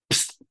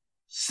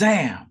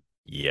Sam,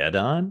 Yeah,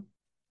 Don?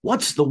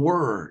 what's the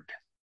word?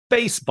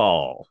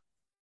 Baseball.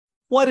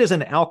 What is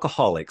an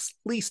alcoholic's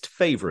least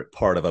favorite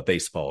part of a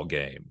baseball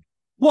game?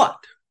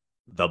 What?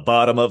 The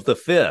bottom of the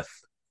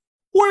fifth.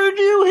 Where'd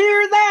you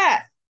hear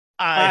that?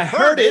 I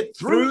heard it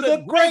through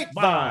the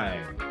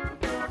grapevine.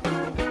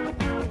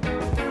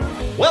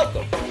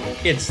 Welcome.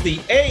 It's the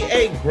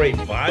AA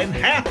Grapevine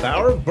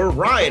Half-Hour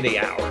Variety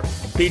Hour,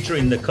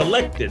 featuring the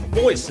collected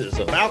voices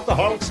of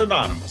Alcoholics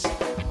Anonymous.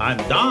 I'm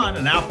Don,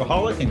 an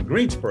alcoholic in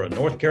Greensboro,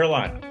 North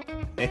Carolina.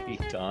 Hey,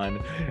 Don.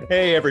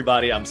 Hey,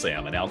 everybody. I'm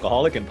Sam, an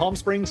alcoholic in Palm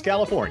Springs,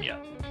 California.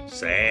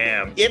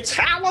 Sam, it's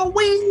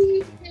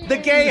Halloween! The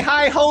gay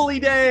high holy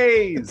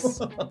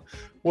days!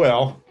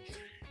 Well,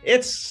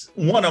 it's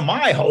one of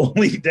my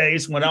holy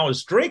days when I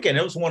was drinking.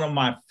 It was one of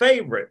my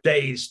favorite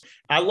days.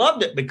 I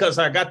loved it because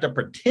I got to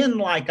pretend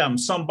like I'm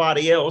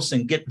somebody else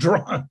and get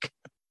drunk.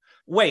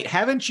 Wait,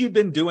 haven't you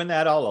been doing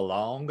that all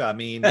along? I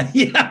mean,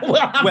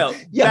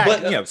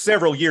 Yeah,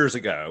 several years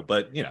ago,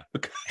 but,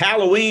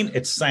 Halloween,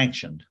 it's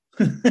sanctioned.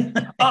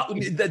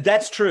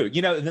 That's true.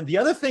 The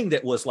other thing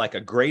that was like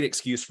a great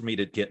excuse for me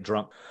to get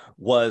drunk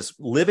was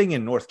living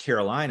in North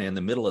Carolina in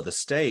the middle of the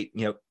state.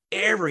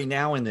 Every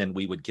now and then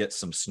we would get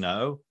some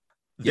snow.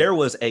 Yeah. There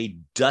was a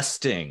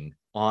dusting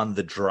on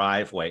the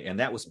driveway, and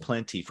that was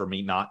plenty for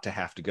me not to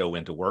have to go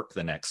into work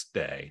the next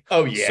day.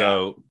 Oh, yeah.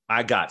 So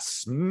I got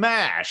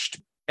smashed.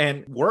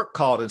 And work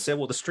called and said,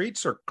 well, the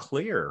streets are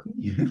clear.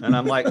 And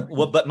I'm like,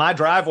 well, but my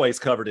driveway's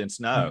covered in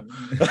snow.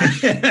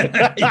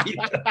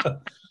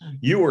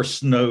 You were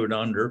snowed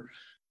under.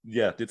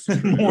 Yeah, it's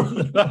more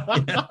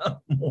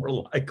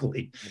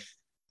likely.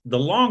 The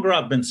longer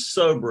I've been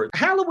sober,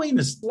 Halloween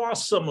has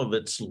lost some of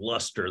its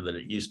luster that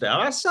it used to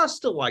have. I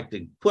still like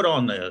to put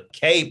on the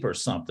cape or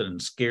something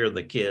and scare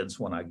the kids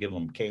when I give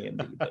them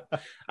candy. But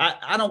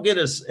I don't get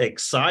as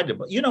excited.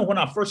 But, when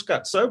I first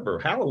got sober,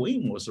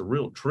 Halloween was a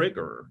real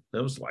trigger.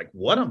 It was like,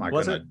 what am I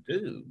going to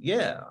do?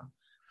 Yeah.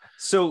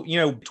 So,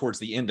 towards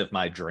the end of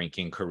my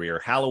drinking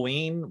career,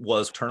 Halloween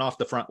was turn off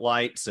the front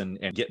lights and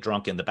get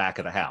drunk in the back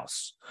of the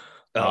house.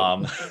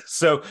 Oh.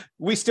 So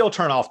we still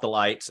turn off the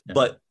lights. Yeah.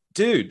 But,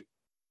 dude,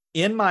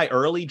 in my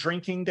early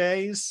drinking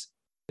days,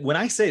 when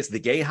I say it's the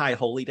gay high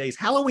holy days,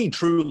 Halloween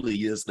truly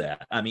is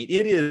that. I mean,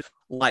 it is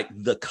like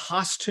the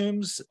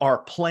costumes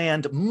are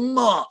planned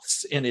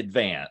months in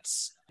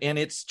advance, and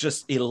it's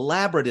just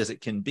elaborate as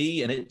it can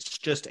be, and it's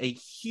just a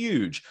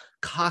huge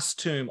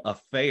costume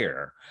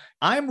affair.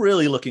 I'm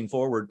really looking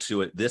forward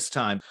to it this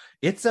time.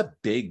 It's a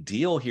big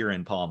deal here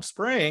in Palm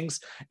Springs,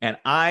 and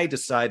I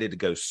decided to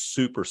go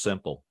super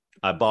simple.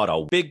 I bought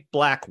a big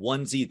black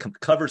onesie,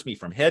 covers me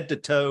from head to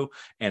toe,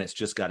 and it's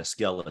just got a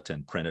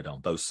skeleton printed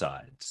on both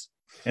sides.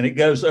 And it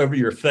goes over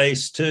your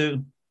face,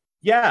 too?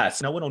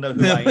 Yes. No one will know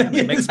who I am.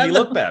 It makes me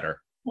look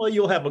better. Well,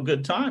 you'll have a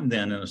good time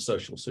then in a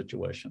social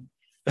situation.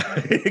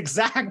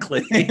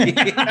 Exactly.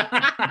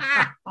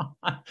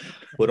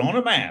 Put on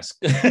a mask.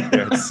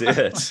 That's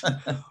it.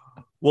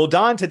 Well,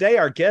 Don, today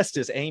our guest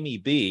is Amy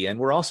B., and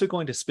we're also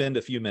going to spend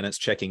a few minutes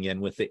checking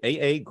in with the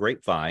AA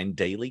Grapevine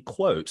Daily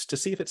Quotes to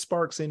see if it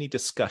sparks any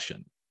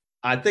discussion.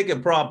 I think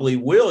it probably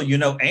will.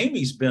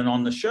 Amy's been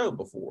on the show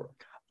before.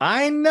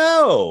 I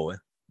know.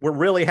 We're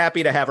really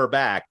happy to have her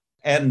back.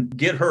 And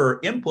get her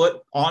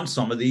input on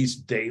some of these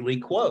daily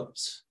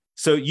quotes.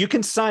 So you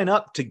can sign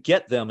up to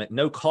get them at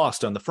no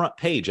cost on the front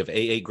page of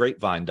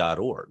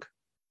aagrapevine.org.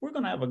 We're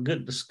going to have a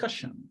good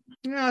discussion.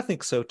 Yeah, I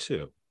think so,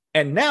 too.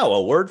 And now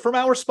a word from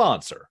our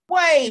sponsor.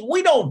 Wait,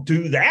 we don't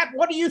do that.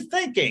 What are you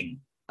thinking?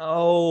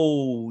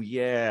 Oh,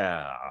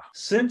 yeah.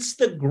 Since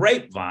the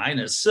Grapevine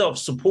is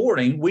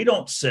self-supporting, we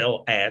don't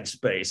sell ad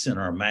space in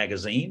our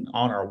magazine,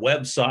 on our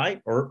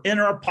website, or in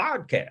our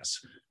podcasts.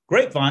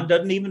 Grapevine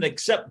doesn't even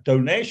accept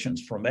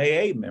donations from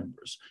AA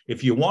members.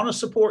 If you want to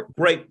support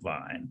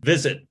Grapevine,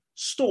 visit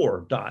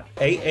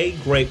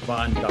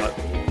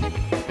store.aagrapevine.org.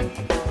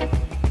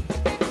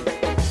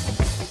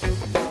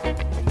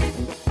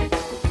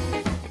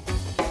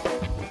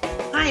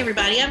 Hi,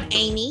 everybody. I'm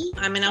Amy.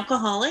 I'm an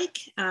alcoholic.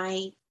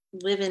 I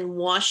live in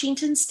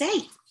Washington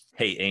State.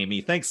 Hey, Amy,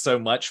 thanks so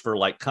much for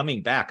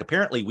coming back.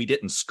 Apparently, we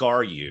didn't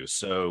scar you,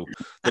 so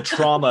the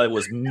trauma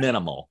was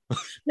minimal.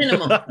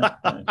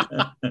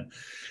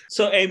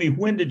 So, Amy,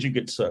 when did you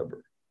get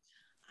sober?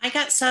 I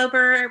got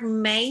sober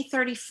May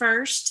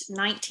 31st,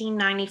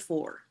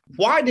 1994.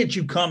 Why did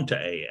you come to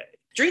AA?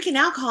 Drinking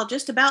alcohol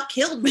just about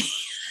killed me.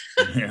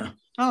 Yeah.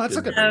 Oh, that's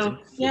a good reason.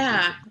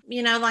 Yeah.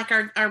 Like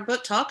our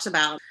book talks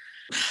about.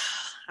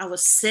 I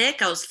was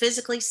sick. I was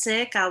physically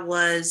sick. I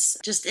was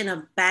just in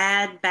a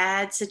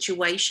bad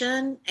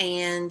situation,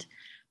 and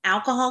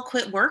alcohol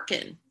quit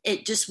working.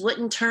 It just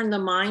wouldn't turn the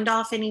mind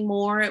off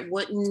anymore. It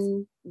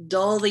wouldn't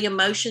dull the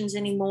emotions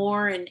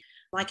anymore. And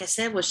like I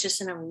said, was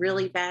just in a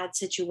really bad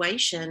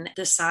situation.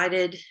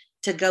 Decided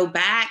to go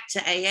back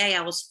to AA.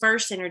 I was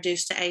first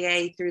introduced to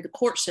AA through the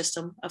court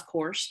system, of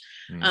course.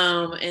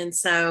 And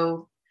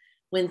so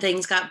when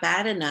things got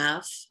bad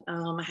enough,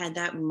 I had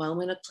that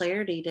moment of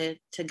clarity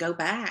to go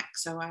back.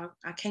 So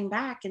I came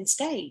back and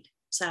stayed.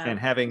 So, and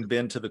having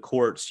been to the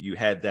courts, you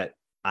had that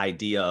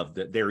idea of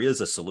that there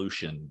is a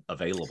solution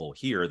available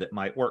here that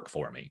might work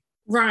for me.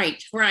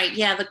 Right.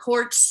 Yeah, the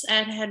courts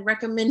had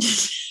recommended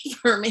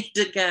for me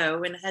to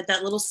go and had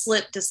that little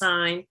slip to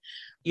sign.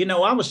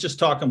 I was just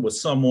talking with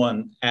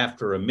someone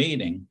after a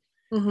meeting,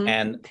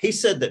 and he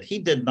said that he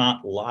did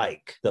not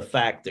like the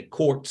fact that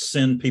courts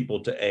send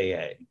people to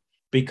AA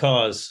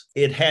because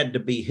it had to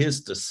be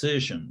his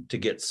decision to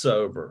get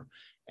sober.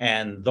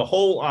 And the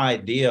whole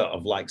idea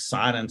of like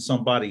signing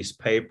somebody's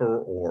paper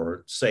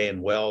or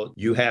saying, well,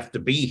 you have to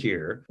be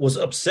here was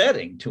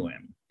upsetting to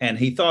him. And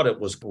he thought it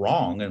was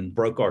wrong and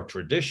broke our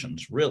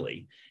traditions,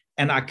 really.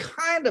 And I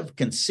kind of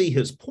can see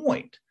his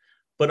point.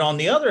 But on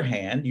the other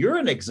hand, you're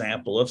an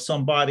example of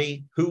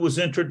somebody who was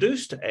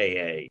introduced to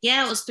AA.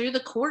 Yeah, it was through the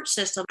court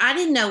system. I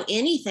didn't know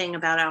anything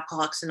about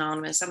Alcoholics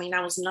Anonymous. I mean,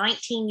 I was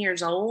 19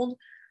 years old.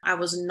 I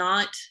was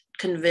not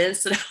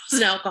convinced that I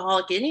was an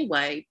alcoholic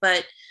anyway.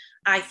 But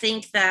I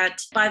think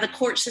that by the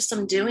court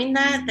system doing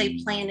that, they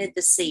planted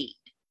the seed,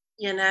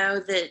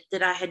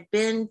 that I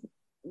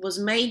was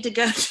made to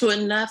go to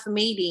enough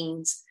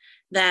meetings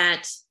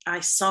that I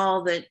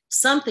saw that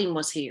something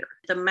was here.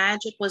 The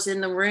magic was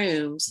in the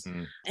rooms.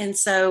 And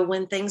so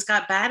when things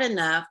got bad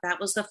enough, that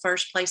was the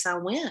first place I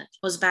went,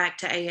 was back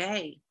to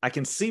AA. I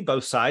can see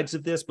both sides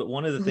of this, but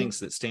one of the things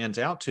that stands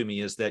out to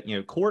me is that,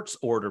 courts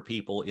order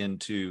people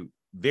into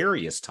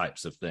various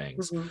types of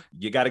things.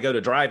 You got to go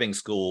to driving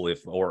school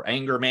or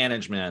anger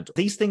management.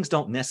 These things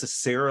don't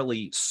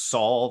necessarily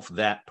solve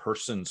that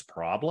person's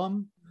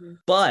problem,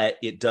 but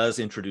it does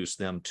introduce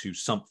them to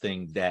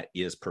something that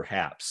is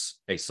perhaps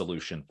a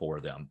solution for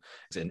them.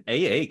 And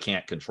AA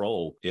can't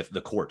control if the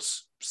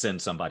courts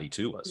send somebody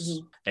to us.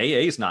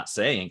 AA is not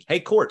saying, hey,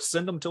 courts,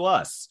 send them to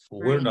us.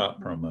 We're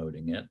not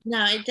promoting it.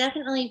 No, it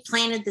definitely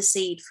planted the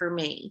seed for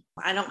me.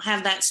 I don't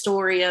have that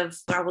story of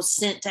I was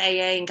sent to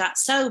AA and got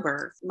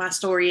sober. My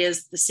story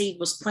is the seed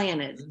was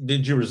planted.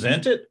 Did you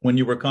resent it when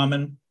you were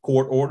coming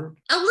court ordered?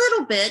 A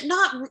little bit,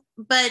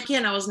 but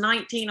I was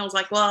 19. I was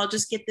like, well, I'll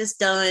just get this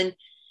done,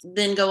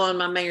 then go on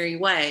my merry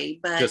way.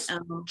 But just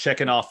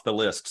checking off the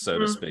list, so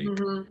to speak.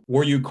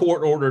 Were you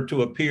court ordered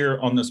to appear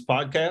on this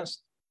podcast?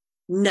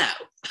 No.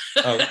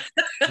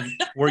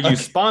 Were you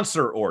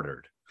sponsor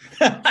ordered?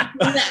 It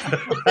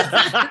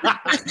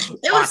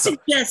was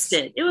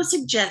suggested.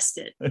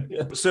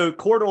 So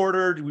court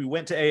ordered, we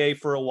went to AA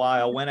for a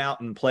while, went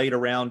out and played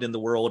around in the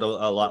world a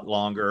lot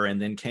longer,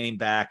 and then came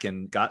back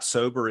and got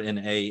sober in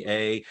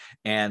AA.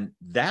 And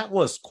that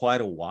was quite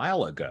a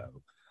while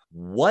ago.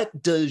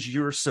 What does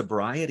your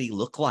sobriety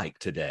look like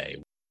today?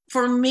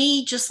 For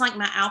me, just like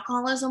my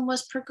alcoholism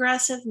was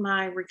progressive,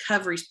 my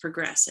recovery's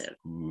progressive.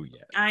 Ooh,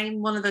 yeah.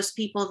 I'm one of those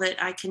people that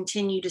I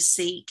continue to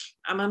seek.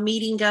 I'm a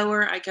meeting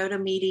goer. I go to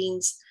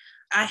meetings.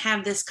 I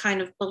have this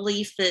kind of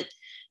belief that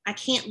I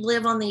can't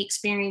live on the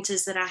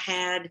experiences that I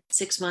had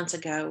 6 months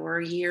ago or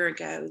a year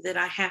ago, that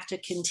I have to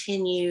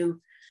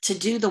continue to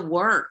do the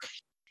work.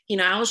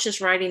 I was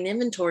just writing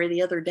inventory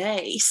the other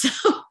day. So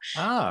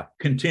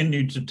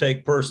continued to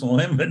take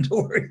personal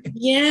inventory.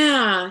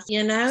 Yeah.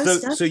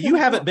 So you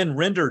haven't been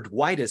rendered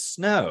white as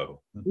snow.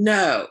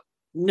 No,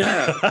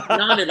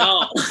 not at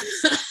all.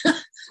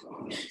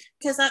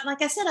 Because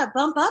like I said, I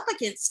bump up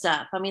against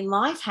stuff. I mean,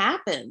 life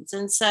happens.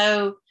 And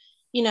so,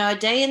 a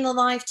day in the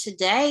life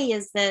today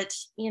is that,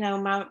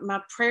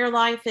 my prayer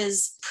life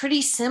is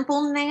pretty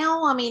simple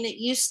now. I mean,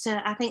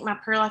 I think my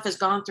prayer life has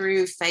gone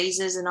through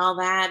phases and all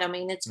that. I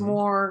mean, it's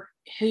more,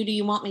 who do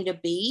you want me to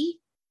be?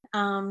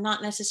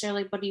 Not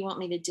necessarily what do you want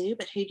me to do,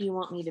 but who do you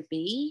want me to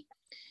be?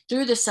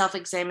 Through the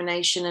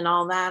self-examination and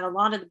all that, a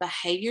lot of the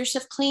behaviors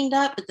have cleaned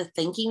up, but the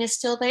thinking is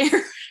still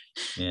there.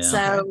 Yeah.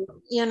 So,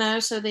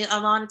 a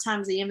lot of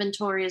times the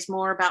inventory is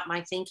more about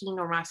my thinking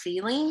or my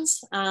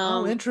feelings.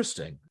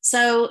 Interesting.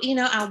 So,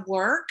 I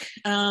work.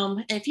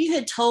 If you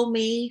had told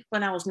me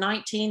when I was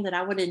 19 that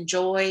I would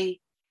enjoy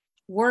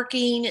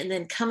working and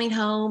then coming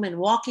home and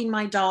walking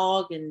my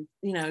dog and,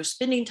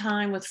 spending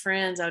time with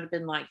friends, I would have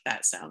been like,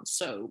 that sounds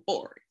so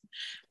boring.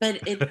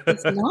 But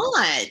it's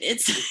not.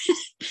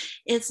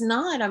 It's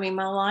not. I mean,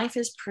 my life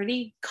is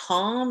pretty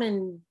calm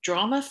and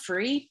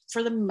drama-free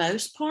for the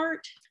most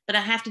part, but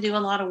I have to do a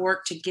lot of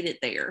work to get it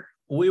there.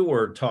 We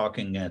were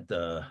talking at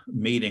the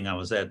meeting I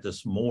was at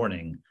this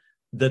morning.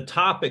 The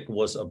topic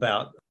was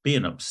about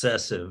being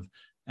obsessive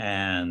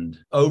and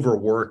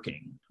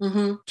overworking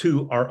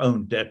to our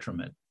own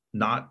detriment,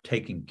 not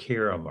taking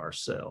care of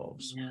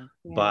ourselves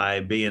by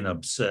being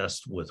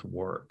obsessed with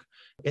work.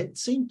 It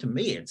seemed to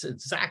me it's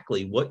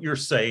exactly what you're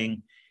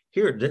saying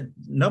here.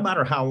 No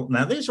matter how,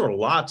 now these are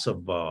lots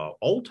of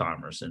old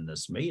timers in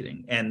this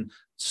meeting, and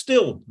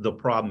still the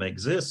problem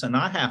exists. And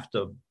I have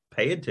to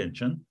pay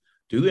attention,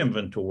 do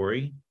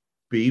inventory,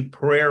 be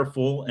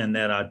prayerful, and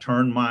that I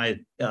turn my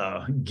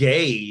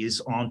gaze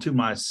onto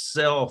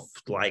myself.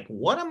 Like,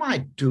 what am I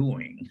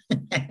doing?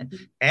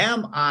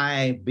 Am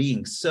I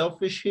being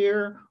selfish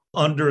here?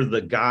 Under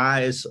the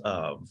guise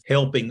of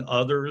helping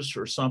others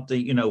or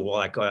something,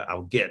 like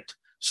I'll get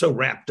so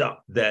wrapped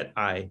up that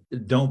I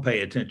don't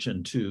pay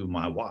attention to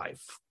my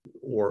wife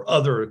or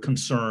other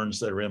concerns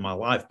that are in my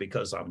life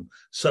because I'm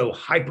so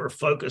hyper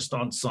focused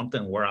on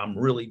something where I'm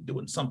really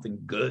doing something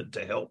good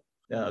to help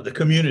the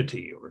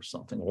community or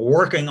something, or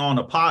working on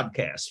a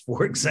podcast,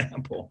 for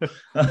example.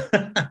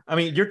 I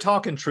mean, you're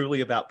talking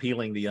truly about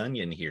peeling the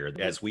onion here.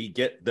 As we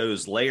get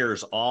those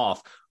layers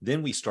off,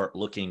 then we start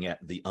looking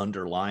at the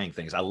underlying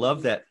things. I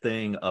love that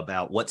thing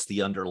about what's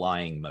the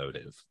underlying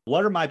motive.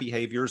 What are my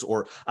behaviors?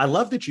 Or I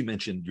love that you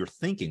mentioned your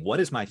thinking. What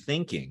is my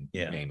thinking,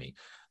 Amy?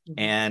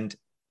 And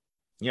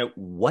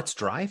what's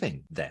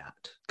driving that?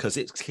 Because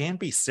it can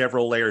be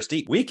several layers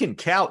deep. We can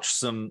couch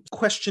some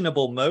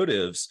questionable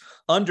motives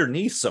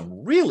underneath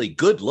some really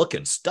good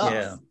looking stuff.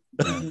 Yeah.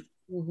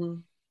 Mm-hmm.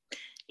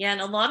 Yeah.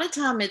 And a lot of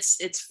time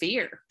it's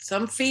fear.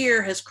 Some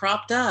fear has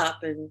cropped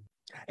up. And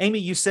Amy,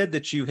 you said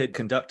that you had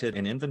conducted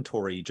an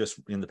inventory just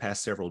in the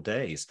past several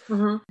days.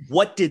 Mm-hmm.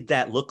 What did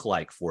that look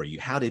like for you?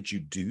 How did you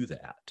do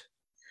that?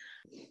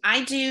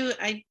 I do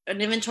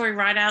an inventory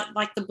write out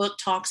like the book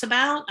talks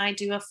about. I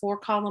do a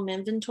 4-column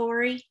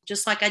inventory,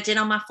 just like I did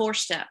on my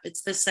 4-step.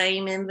 It's the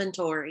same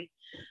inventory.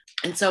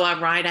 And so I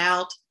write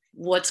out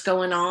what's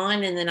going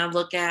on, and then I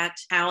look at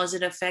how is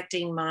it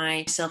affecting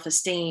my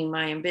self-esteem,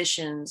 my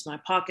ambitions, my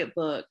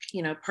pocketbook,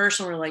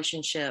 personal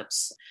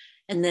relationships.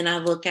 And then I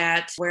look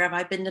at where have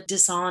I been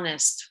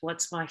dishonest?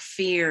 What's my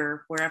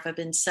fear? Where have I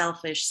been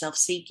selfish,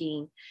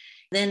 self-seeking?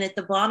 Then at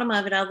the bottom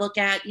of it, I look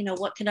at,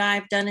 what could I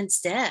have done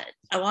instead?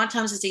 A lot of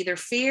times it's either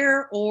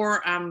fear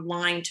or I'm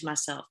lying to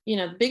myself.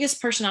 The biggest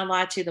person I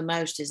lie to the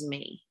most is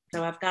me.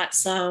 So I've got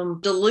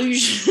some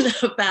delusion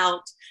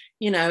about,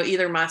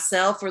 either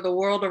myself or the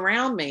world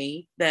around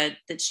me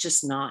that's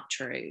just not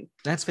true.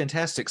 That's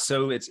fantastic.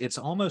 So it's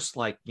almost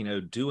like,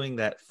 doing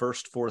that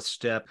first 4th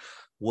step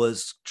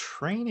was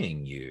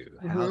training you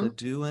how to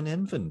do an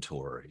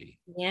inventory.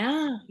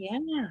 Yeah.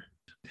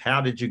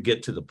 How did you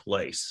get to the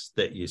place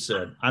that you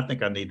said, I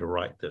think I need to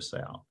write this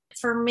out?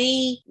 For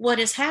me, what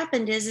has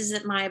happened is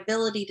that my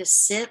ability to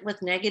sit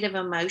with negative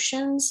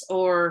emotions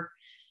or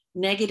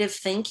negative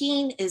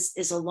thinking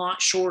is a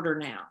lot shorter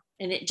now.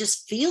 And it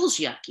just feels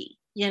yucky.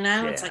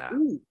 It's like,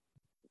 ooh,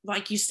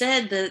 like you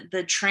said,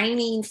 the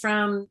training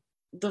from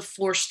the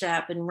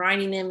 4-step and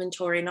writing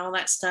inventory and all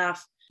that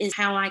stuff is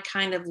how I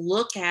kind of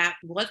look at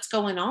what's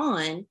going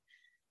on,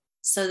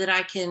 so that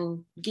I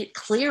can get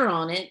clear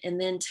on it and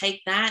then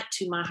take that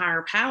to my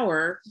higher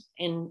power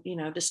and,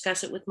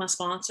 discuss it with my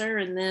sponsor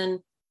and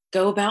then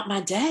go about my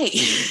day.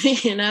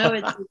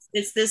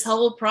 It's this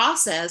whole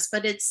process,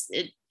 but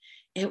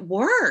it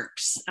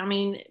works. I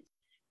mean,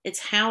 it's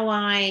how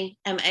I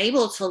am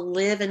able to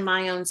live in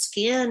my own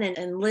skin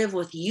and live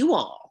with you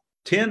all.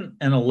 10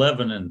 and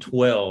 11 and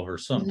 12 are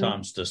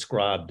sometimes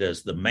described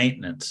as the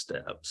maintenance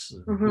steps.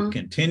 We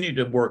continue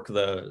to work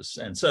those.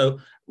 And so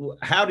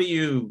how do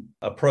you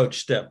approach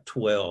step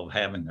 12,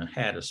 having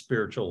had a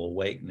spiritual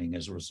awakening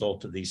as a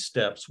result of these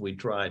steps? We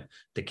tried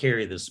to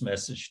carry this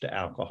message to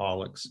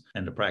alcoholics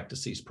and to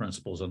practice these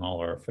principles in all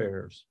our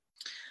affairs.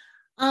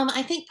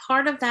 I think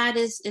part of that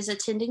is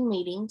attending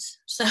meetings.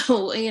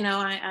 So,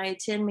 I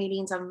attend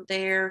meetings, I'm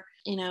there,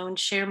 and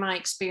share my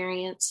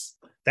experience.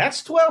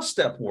 That's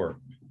 12-step work.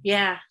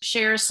 Yeah.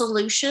 Share a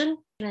solution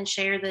and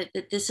share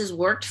that this has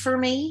worked for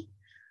me.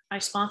 I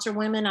sponsor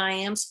women. I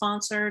am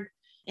sponsored.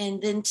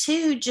 And then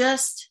 2,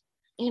 just,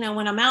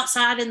 when I'm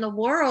outside in the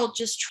world,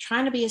 just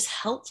trying to be as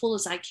helpful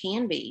as I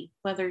can be,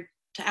 whether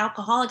to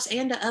alcoholics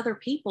and to other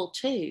people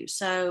too.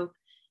 So,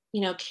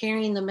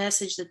 carrying the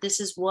message that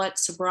this is what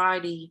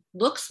sobriety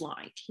looks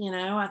like.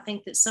 I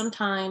think that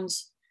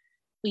sometimes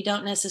we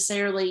don't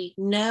necessarily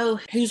know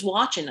who's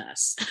watching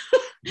us.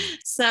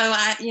 So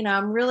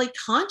I'm really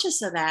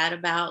conscious of that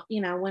about,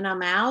 when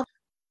I'm out,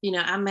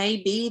 I may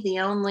be the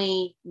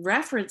only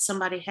reference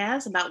somebody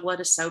has about what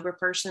a sober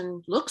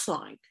person looks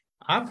like.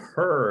 I've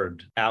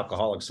heard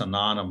Alcoholics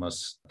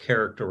Anonymous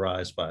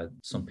characterized by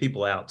some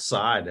people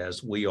outside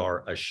as we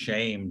are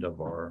ashamed of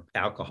our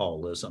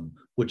alcoholism,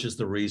 which is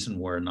the reason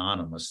we're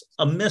anonymous,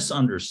 a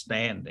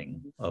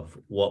misunderstanding of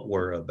what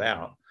we're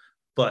about.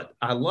 But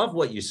I love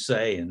what you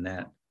say in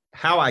that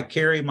how I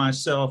carry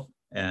myself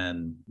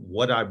and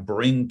what I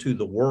bring to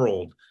the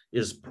world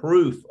is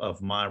proof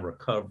of my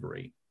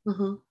recovery.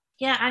 Mm-hmm.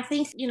 Yeah, I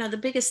think, the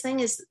biggest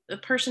thing is a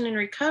person in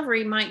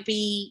recovery might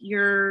be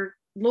your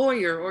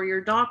lawyer or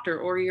your doctor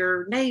or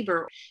your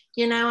neighbor.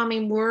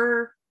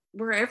 We're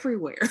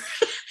everywhere.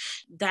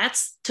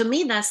 To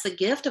me, that's the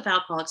gift of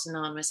Alcoholics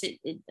Anonymous.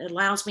 It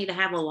allows me to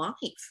have a life.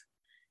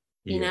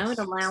 It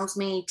allows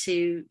me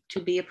to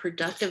be a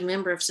productive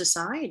member of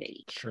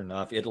society. Sure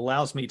enough. It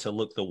allows me to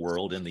look the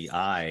world in the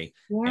eye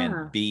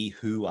and be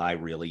who I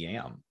really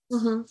am.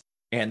 Mm-hmm.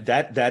 And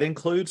that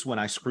includes when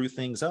I screw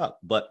things up,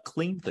 but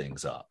clean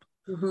things up.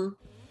 Mm-hmm.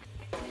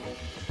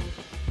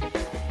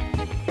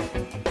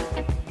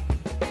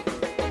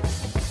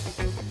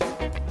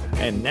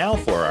 And now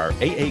for our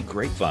AA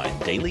Grapevine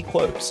Daily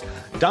Quotes.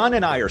 Don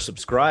and I are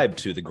subscribed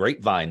to the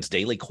Grapevine's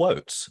Daily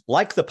Quotes.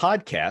 Like the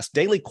podcast,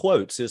 Daily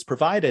Quotes is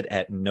provided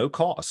at no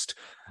cost.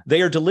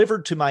 They are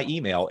delivered to my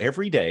email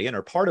every day and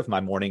are part of my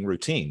morning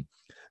routine.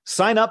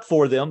 Sign up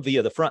for them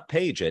via the front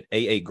page at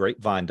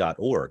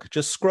aagrapevine.org.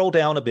 Just scroll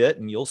down a bit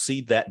and you'll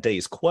see that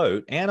day's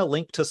quote and a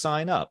link to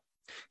sign up.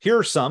 Here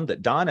are some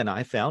that Don and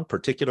I found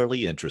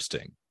particularly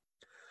interesting.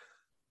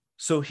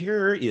 So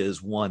here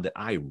is one that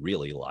I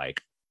really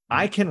like.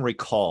 I can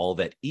recall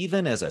that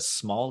even as a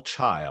small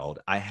child,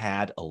 I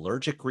had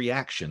allergic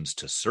reactions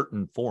to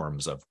certain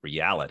forms of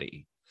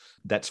reality.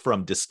 That's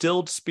from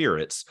Distilled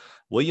Spirits,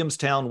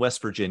 Williamstown, West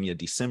Virginia,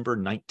 December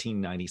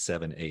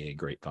 1997, AA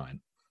Grapevine.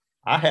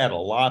 I had a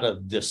lot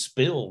of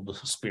distilled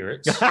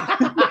spirits.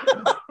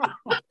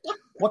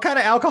 What kind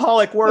of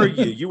alcoholic were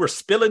you? You were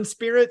spilling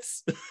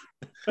spirits?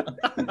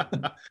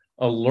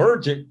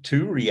 Allergic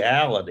to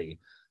reality.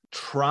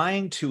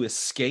 Trying to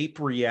escape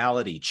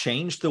reality,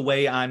 change the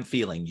way I'm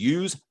feeling,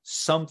 use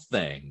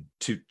something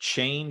to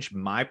change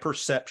my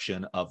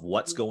perception of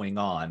what's going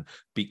on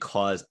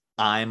because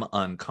I'm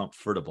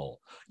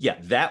uncomfortable. Yeah,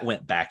 that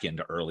went back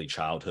into early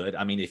childhood.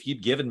 I mean, if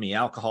you'd given me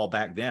alcohol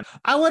back then,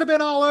 I would have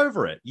been all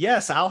over it.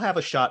 Yes, I'll have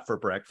a shot for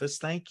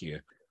breakfast. Thank you.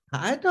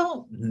 I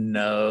don't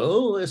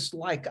know. It's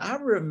like, I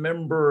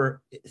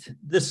remember,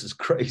 this is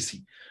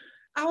crazy.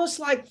 I was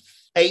like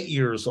 8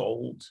 years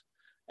old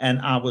and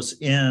I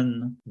was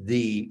in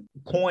the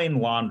coin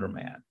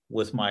laundromat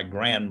with my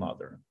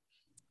grandmother.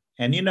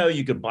 And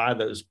you could buy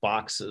those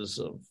boxes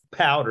of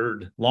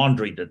powdered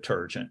laundry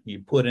detergent.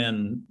 You put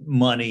in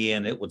money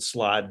and it would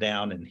slide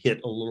down and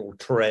hit a little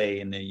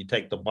tray. And then you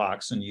take the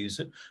box and use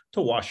it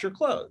to wash your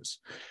clothes.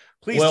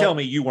 Please tell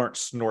me you weren't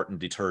snorting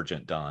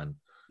detergent, Don.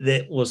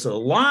 There was a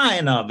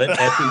line of it at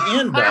the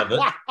end of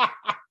it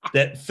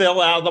that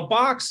fell out of the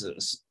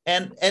boxes.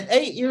 And at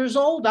 8 years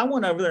old, I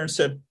went over there and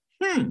said,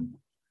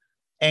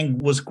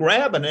 and was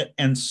grabbing it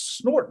and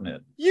snorting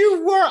it.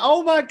 You were?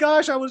 Oh my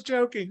gosh, I was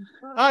joking.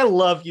 I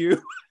love you.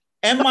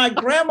 And my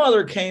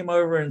grandmother came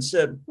over and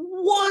said,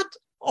 "What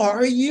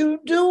are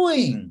you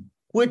doing?"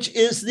 Which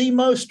is the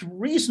most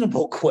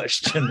reasonable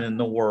question in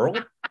the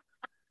world.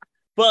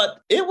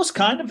 But it was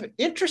kind of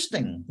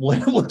interesting what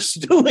it was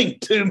doing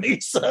to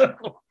me. So,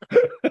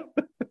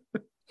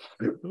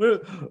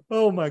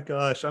 oh my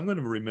gosh, I'm going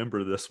to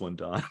remember this one,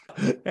 Don.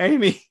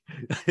 Amy,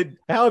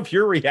 how have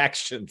your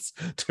reactions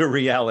to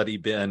reality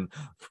been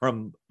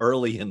from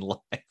early in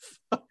life?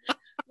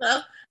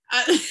 Well,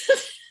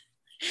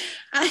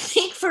 I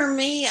think for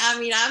me,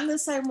 I'm the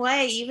same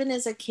way, even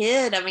as a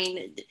kid.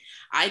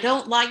 I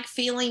don't like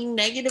feeling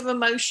negative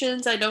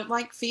emotions. I don't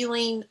like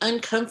feeling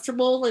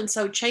uncomfortable. And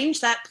so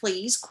change that,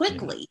 please,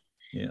 quickly.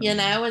 Yeah.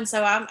 And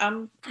so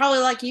I'm probably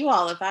like you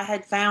all. If I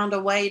had found a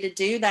way to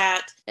do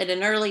that at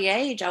an early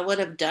age, I would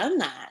have done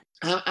that.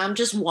 I'm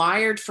just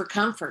wired for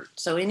comfort.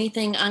 So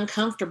anything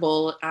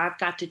uncomfortable, I've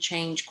got to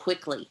change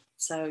quickly.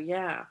 So,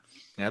 yeah.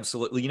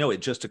 Absolutely.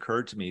 It just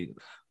occurred to me,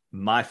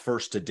 my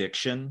first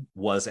addiction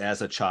was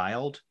as a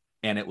child,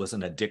 and it was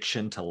an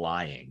addiction to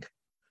lying.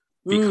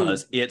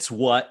 Because it's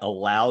what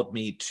allowed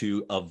me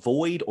to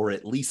avoid or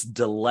at least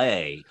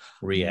delay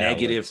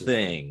negative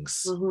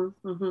things.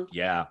 Mm-hmm, mm-hmm.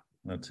 Yeah.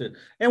 That's it.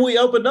 And we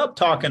opened up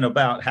talking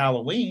about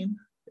Halloween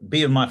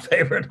being my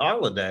favorite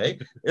holiday.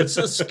 It's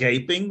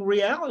escaping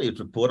reality,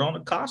 to put on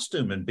a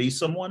costume and be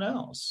someone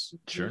else.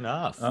 Sure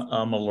enough.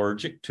 I'm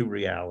allergic to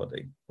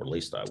reality, or at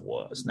least I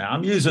was. Now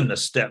I'm using the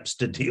steps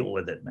to deal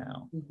with it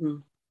now. Mm-hmm.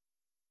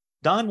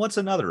 Don, what's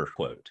another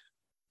quote?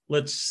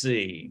 Let's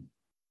see.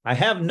 I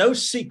have no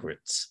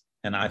secrets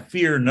and I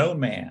fear no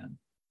man.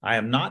 I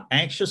am not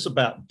anxious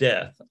about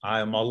death. I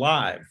am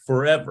alive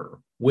forever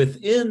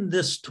within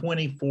this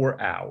 24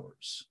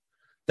 hours.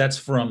 That's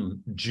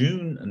from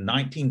June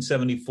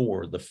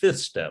 1974, the fifth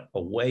step,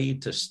 a way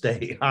to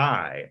stay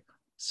high,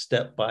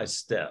 step by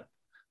step.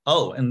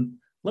 Oh, and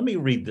let me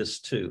read this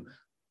too.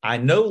 I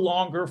no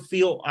longer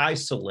feel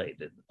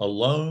isolated,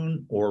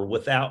 alone, or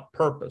without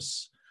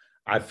purpose.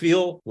 I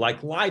feel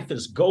like life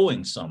is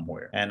going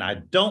somewhere, and I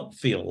don't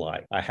feel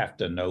like I have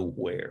to know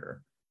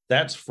where.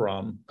 That's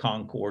from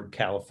Concord,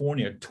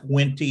 California,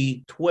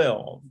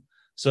 2012.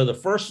 So the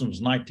first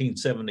one's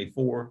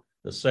 1974.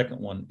 The second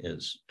one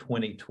is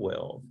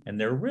 2012, and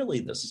they're really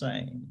the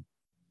same.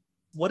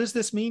 What does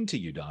this mean to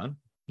you, Don?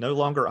 No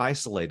longer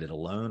isolated,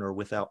 alone, or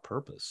without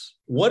purpose?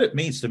 What it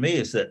means to me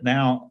is that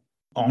now,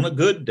 on a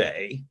good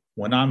day,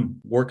 when I'm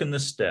working the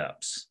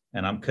steps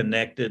and I'm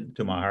connected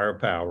to my higher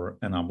power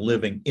and I'm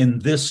living in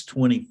this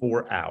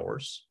 24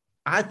 hours,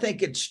 I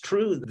think it's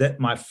true that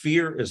my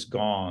fear is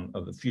gone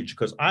of the future,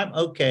 because I'm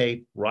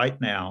okay right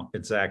now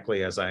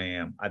exactly as I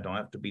am. I don't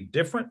have to be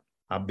different.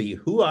 I'll be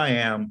who I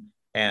am.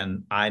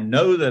 And I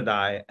know that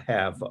I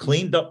have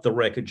cleaned up the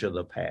wreckage of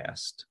the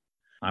past.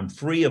 I'm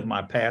free of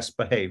my past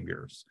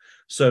behaviors.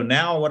 So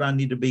now what I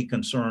need to be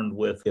concerned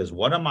with is,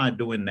 what am I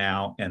doing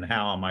now and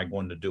how am I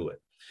going to do it?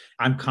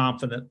 I'm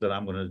confident that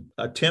I'm going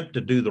to attempt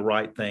to do the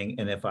right thing.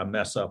 And if I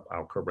mess up,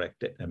 I'll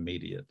correct it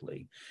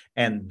immediately.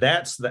 And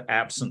that's the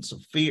absence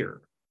of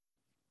fear.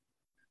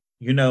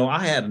 I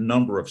had a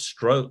number of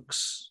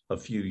strokes a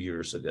few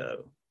years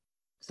ago,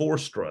 4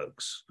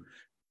 strokes.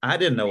 I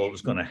didn't know what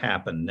was going to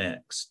happen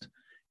next.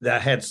 I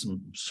had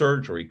some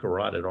surgery,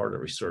 carotid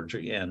artery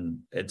surgery, and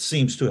it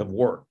seems to have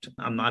worked.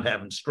 I'm not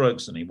having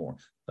strokes anymore,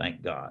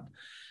 thank God.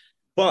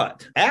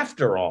 But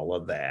after all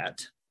of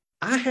that,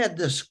 I had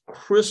this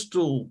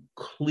crystal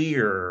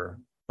clear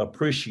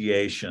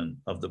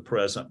appreciation of the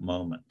present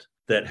moment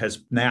that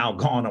has now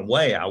gone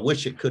away. I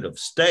wish it could have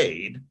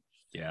stayed.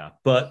 Yeah.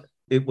 But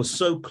it was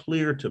so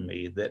clear to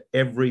me that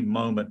every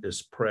moment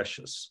is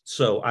precious.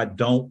 So I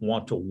don't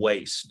want to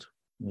waste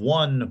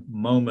one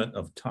moment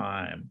of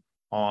time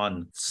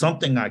on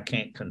something I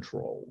can't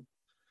control.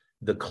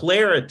 The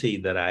clarity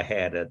that I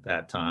had at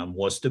that time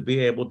was to be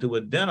able to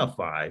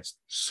identify,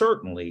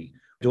 certainly,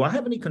 do I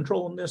have any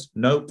control in this?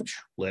 Nope,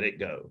 let it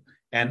go.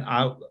 And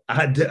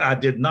I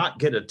did not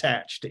get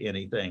attached to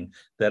anything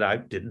that I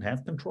didn't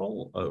have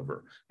control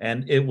over.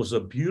 And it was a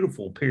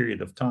beautiful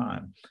period of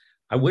time.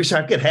 I wish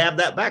I could have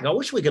that back. I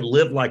wish we could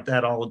live like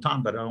that all the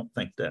time, but I don't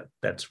think that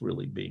that's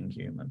really being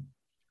human.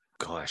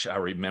 Gosh, I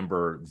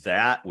remember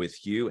that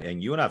with you,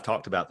 and you and I've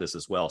talked about this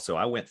as well. So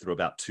I went through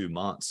about 2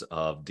 months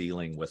of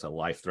dealing with a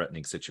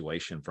life-threatening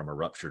situation from a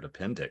ruptured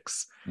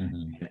appendix.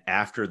 Mm-hmm. And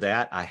after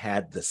that, I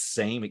had the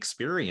same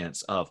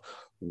experience of,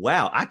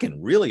 wow, I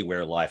can really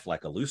wear life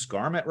like a loose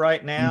garment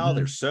right now. Mm-hmm.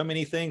 There's so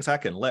many things I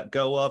can let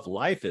go of.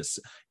 Life is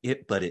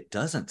it, but it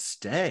doesn't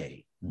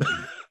stay.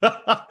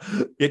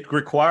 It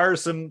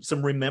requires some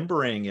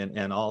remembering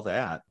and all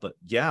that. But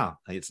yeah,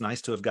 it's nice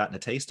to have gotten a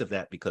taste of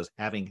that, because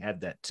having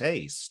had that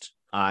taste,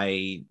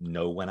 I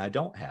know when I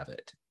don't have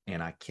it,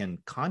 and I can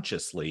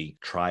consciously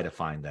try to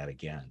find that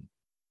again.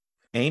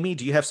 Amy,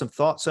 do you have some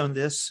thoughts on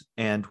this?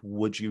 And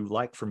would you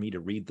like for me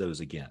to read those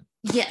again?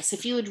 Yes,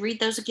 if you would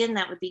read those again,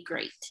 that would be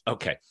great.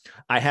 Okay.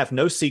 I have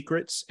no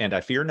secrets, and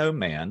I fear no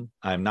man.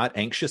 I am not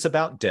anxious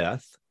about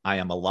death. I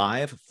am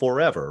alive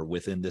forever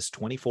within this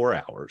 24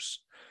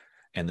 hours.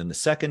 And then the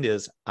second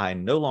is, I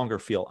no longer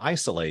feel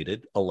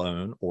isolated,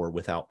 alone, or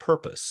without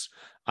purpose.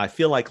 I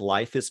feel like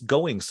life is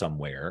going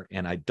somewhere,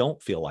 and I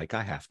don't feel like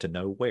I have to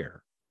know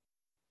where.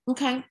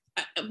 Okay.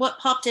 What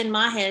popped in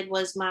my head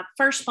was my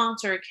first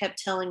sponsor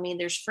kept telling me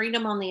there's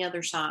freedom on the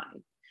other side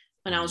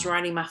when I was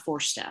writing my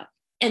 4-step.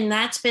 And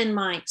that's been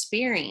my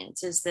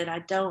experience, is that I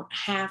don't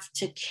have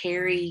to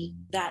carry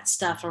that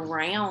stuff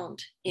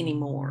around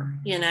anymore,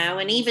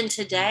 and even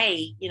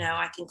today,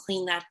 I can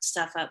clean that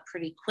stuff up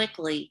pretty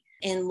quickly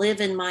and live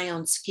in my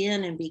own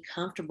skin and be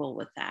comfortable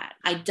with that.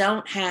 I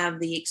don't have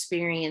the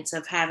experience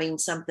of having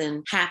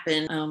something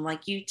happen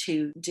like you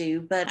two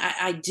do, but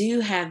I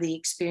do have the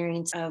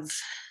experience of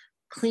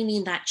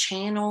cleaning that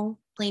channel,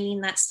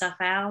 cleaning that stuff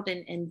out,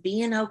 and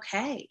being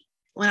okay.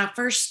 When I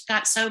first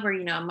got sober,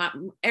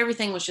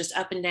 everything was just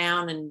up and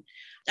down. And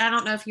I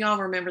don't know if y'all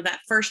remember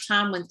that first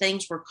time when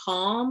things were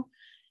calm,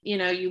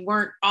 you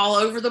weren't all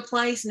over the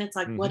place, and it's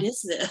like, what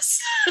is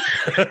this?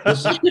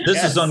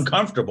 This is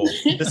uncomfortable.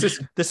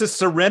 This is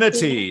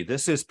serenity.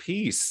 This is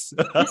peace.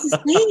 This is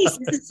peace.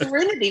 This is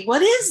serenity.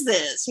 What is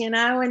this?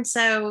 And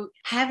so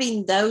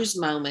having those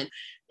moments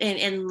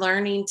and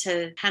learning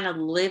to kind of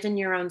live in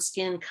your own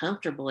skin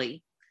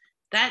comfortably,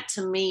 that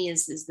to me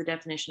is the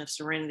definition of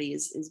serenity,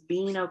 is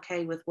being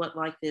okay with what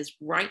life is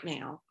right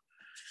now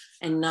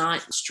and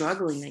not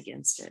struggling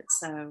against it.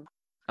 So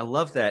I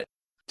love that.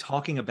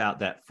 Talking about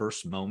that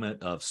first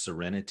moment of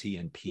serenity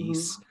and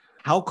peace,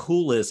 how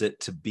cool is it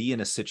to be in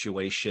a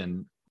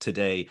situation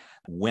today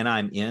when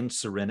I'm in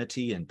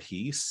serenity and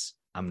peace?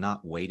 I'm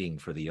not waiting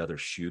for the other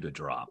shoe to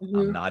drop.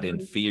 I'm not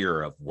in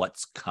fear of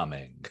what's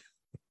coming.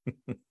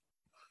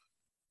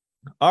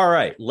 All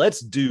right, let's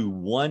do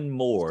one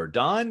more.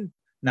 Don?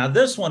 Now,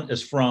 this one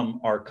is from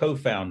our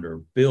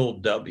co-founder, Bill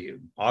W.,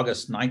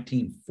 August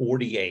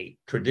 1948,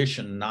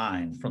 Tradition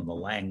 9 from the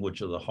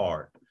Language of the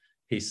Heart.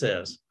 He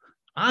says,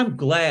 I'm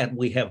glad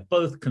we have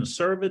both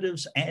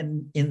conservatives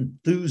and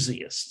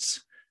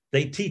enthusiasts.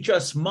 They teach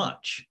us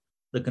much.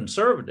 The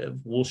conservative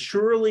will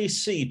surely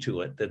see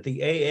to it that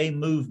the AA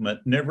movement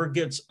never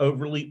gets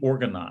overly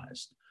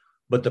organized,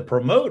 but the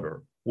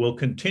promoter will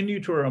continue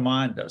to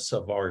remind us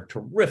of our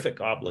terrific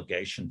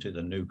obligation to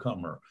the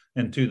newcomer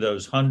and to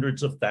those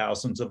hundreds of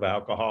thousands of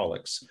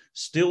alcoholics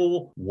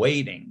still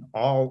waiting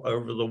all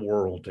over the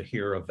world to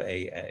hear of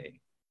AA.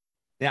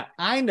 Now,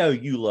 I know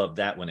you love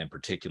that one in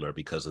particular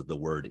because of the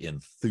word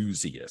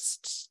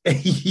enthusiasts.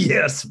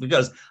 Yes,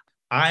 because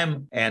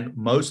I'm, and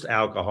most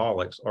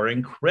alcoholics are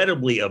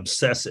incredibly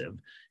obsessive.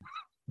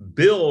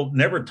 Bill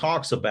never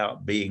talks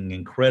about being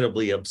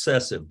incredibly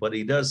obsessive, but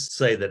he does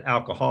say that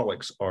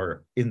alcoholics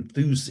are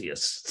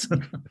enthusiasts.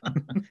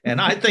 And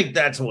I think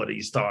that's what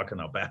he's talking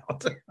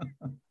about.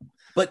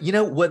 But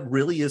what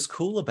really is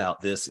cool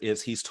about this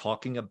is he's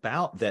talking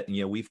about that,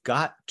 we've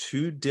got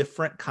 2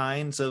 different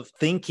kinds of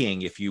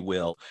thinking, if you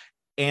will,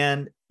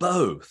 and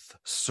both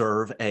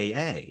serve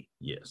AA.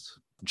 Yes.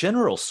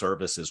 General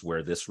service is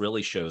where this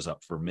really shows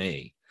up for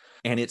me.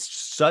 And it's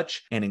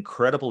such an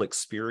incredible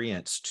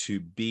experience to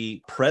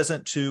be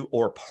present to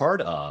or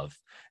part of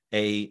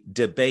a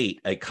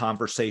debate, a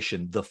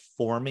conversation, the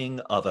forming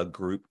of a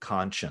group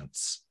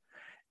conscience.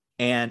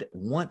 And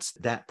once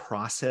that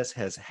process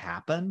has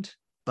happened,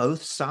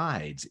 both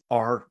sides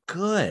are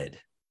good.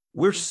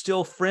 We're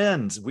still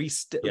friends.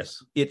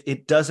 Yes.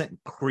 It doesn't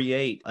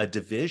create a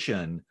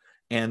division.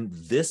 And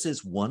this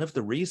is one of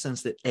the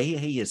reasons that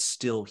AA is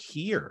still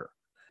here.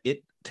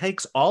 It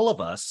takes all of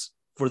us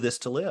for this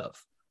to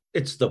live.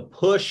 It's the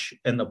push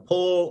and the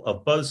pull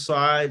of both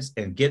sides,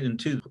 and getting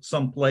to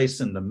some place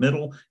in the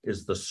middle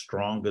is the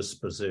strongest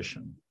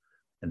position,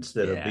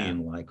 instead of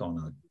being like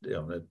on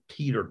a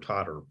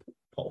teeter-totter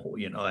pole,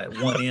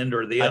 at one end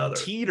or the other. A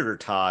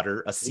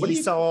teeter-totter, a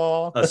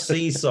seesaw. A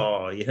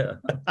seesaw, yeah.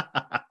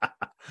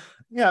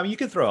 Yeah, I mean, you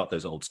can throw out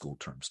those old school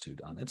terms too,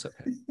 Don. It's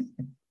okay.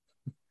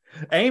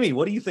 Amy,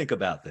 what do you think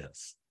about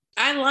this?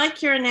 I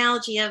like your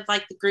analogy of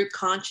like the group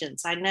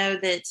conscience. I know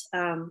that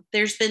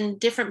there's been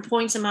different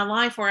points in my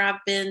life where I've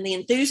been the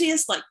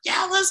enthusiast, like,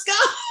 yeah, let's go.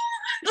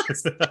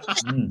 Sounds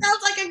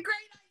like a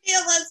great idea.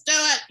 Let's do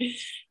it.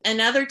 And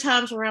other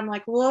times where I'm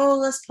like, whoa,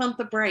 let's pump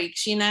the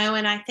brakes, And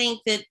I think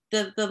that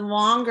the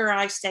longer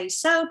I stay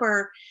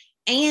sober,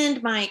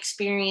 and my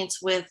experience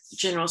with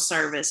general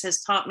service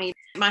has taught me,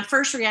 my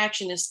first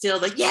reaction is still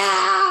the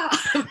yeah.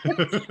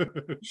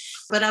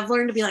 But I've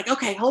learned to be like,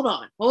 okay, hold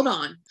on.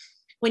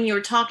 When you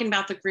were talking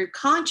about the group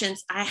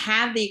conscience, I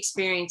have the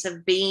experience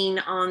of being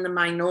on the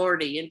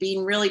minority and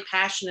being really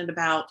passionate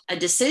about a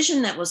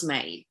decision that was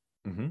made.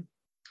 Mm-hmm.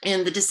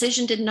 And the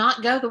decision did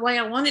not go the way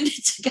I wanted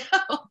it to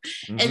go.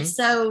 Mm-hmm. And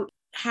so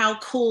how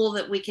cool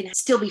that we can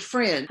still be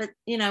friends. But,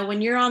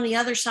 when you're on the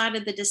other side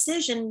of the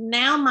decision,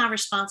 now my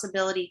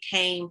responsibility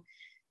came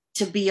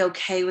to be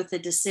okay with the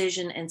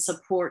decision and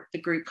support the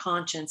group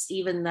conscience,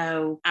 even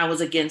though I was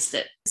against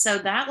it. So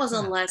that was a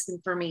lesson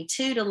for me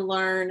too, to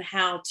learn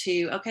how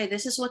to, okay,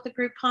 this is what the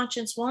group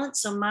conscience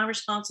wants. So my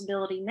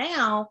responsibility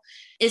now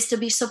is to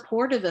be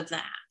supportive of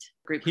that.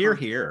 Group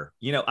Here.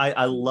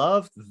 I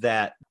love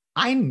that.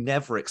 I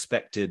never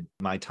expected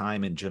my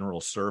time in general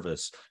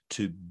service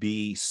to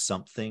be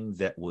something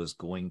that was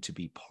going to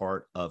be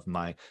part of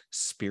my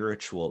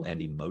spiritual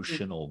and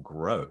emotional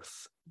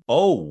growth.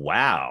 Oh,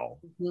 wow.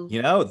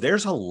 Mm-hmm.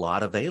 There's a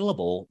lot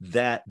available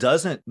that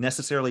doesn't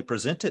necessarily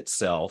present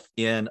itself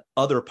in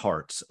other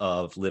parts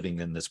of living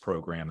in this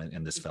program and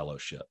in this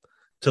fellowship.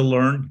 To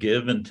learn,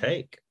 give, and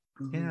take.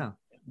 Yeah.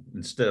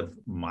 Instead of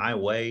my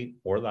way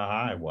or the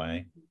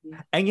highway.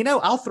 And,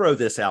 I'll throw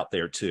this out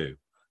there too.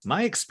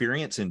 My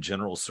experience in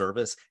general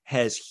service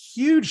has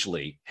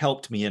hugely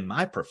helped me in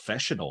my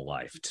professional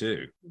life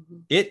too.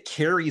 Mm-hmm. It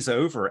carries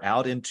over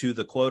out into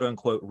the quote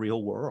unquote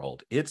real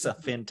world. It's a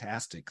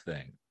fantastic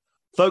thing.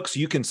 Folks,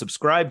 you can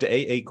subscribe to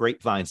AA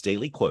Grapevine's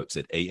daily quotes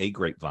at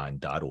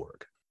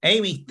aagrapevine.org.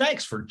 Amy,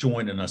 thanks for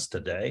joining us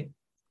today.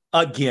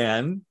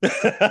 Again.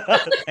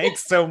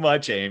 Thanks so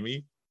much,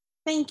 Amy.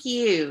 Thank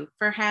you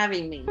for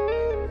having me.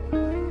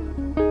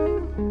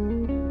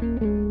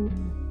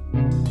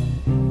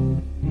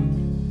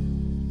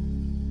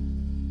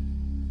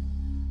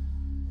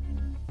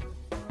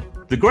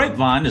 The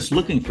Grapevine is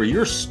looking for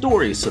your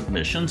story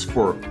submissions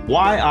for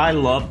Why I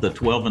Love the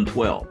 12 and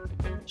 12.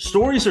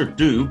 Stories are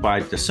due by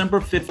December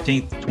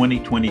 15th,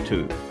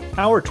 2022.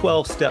 Our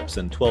 12 Steps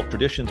and 12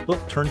 Traditions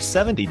book turns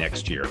 70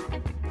 next year.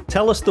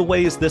 Tell us the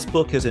ways this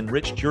book has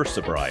enriched your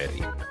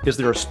sobriety. Is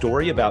there a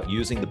story about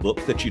using the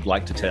book that you'd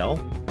like to tell?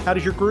 How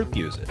does your group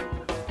use it?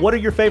 What are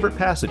your favorite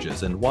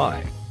passages and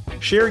why?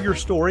 Share your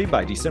story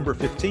by December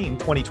 15,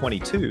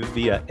 2022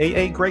 via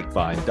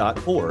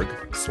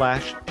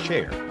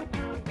aagrapevine.org/share.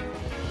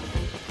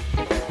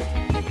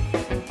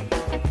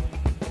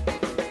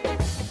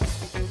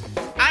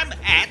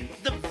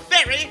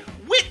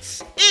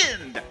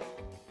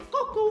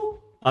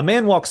 A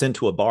man walks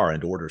into a bar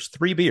and orders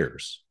 3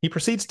 beers. He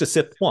proceeds to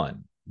sip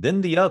one,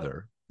 then the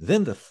other,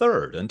 then the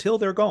third until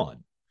they're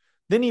gone.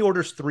 Then he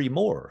orders 3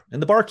 more,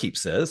 and the barkeep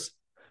says,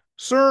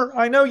 "Sir,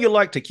 I know you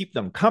like to keep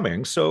them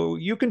coming, so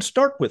you can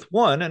start with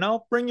one and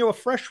I'll bring you a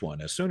fresh one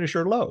as soon as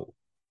you're low."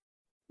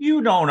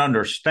 You don't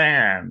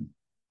understand.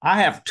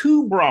 I have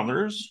 2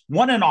 brothers,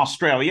 one in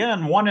Australia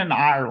and one in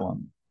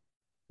Ireland.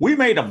 We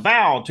made a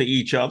vow to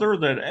each other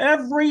that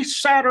every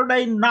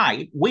Saturday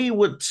night we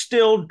would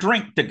still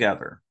drink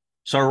together.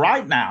 So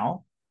right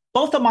now,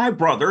 both of my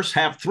brothers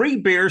have 3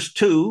 beers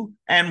too,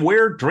 and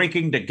we're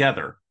drinking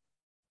together.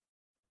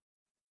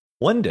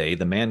 One day,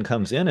 the man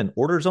comes in and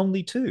orders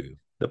only 2.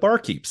 The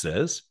barkeep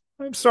says,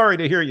 "I'm sorry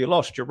to hear you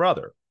lost your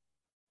brother."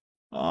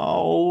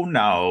 "Oh,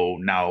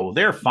 no,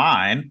 they're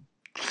fine.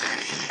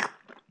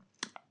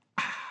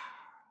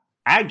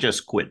 I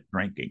just quit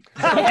drinking."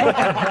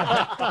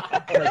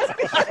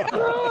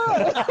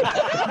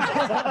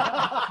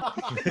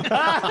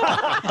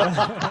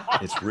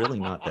 It's really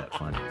not that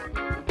funny.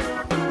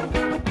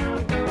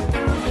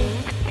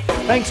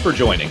 Thanks for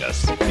joining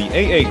us. The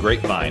AA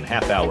Grapevine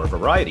Half-Hour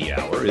Variety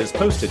Hour is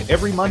posted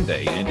every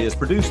Monday and is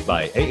produced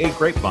by AA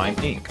Grapevine,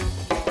 Inc.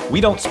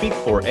 We don't speak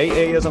for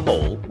AA as a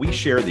whole. We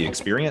share the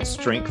experience,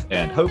 strength,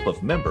 and hope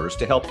of members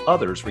to help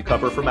others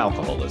recover from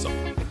alcoholism.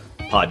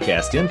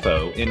 Podcast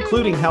info,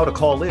 including how to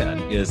call in,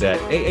 is at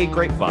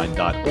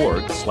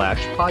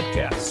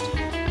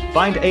aagrapevine.org/podcast.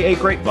 Find AA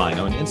Grapevine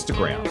on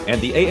Instagram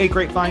and the AA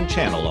Grapevine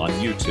channel on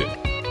YouTube.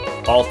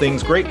 All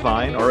things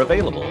Grapevine are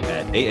available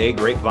at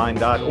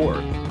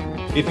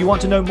aagrapevine.org. If you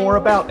want to know more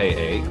about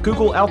AA,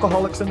 Google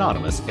Alcoholics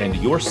Anonymous and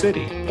your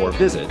city or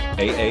visit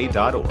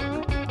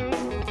aa.org.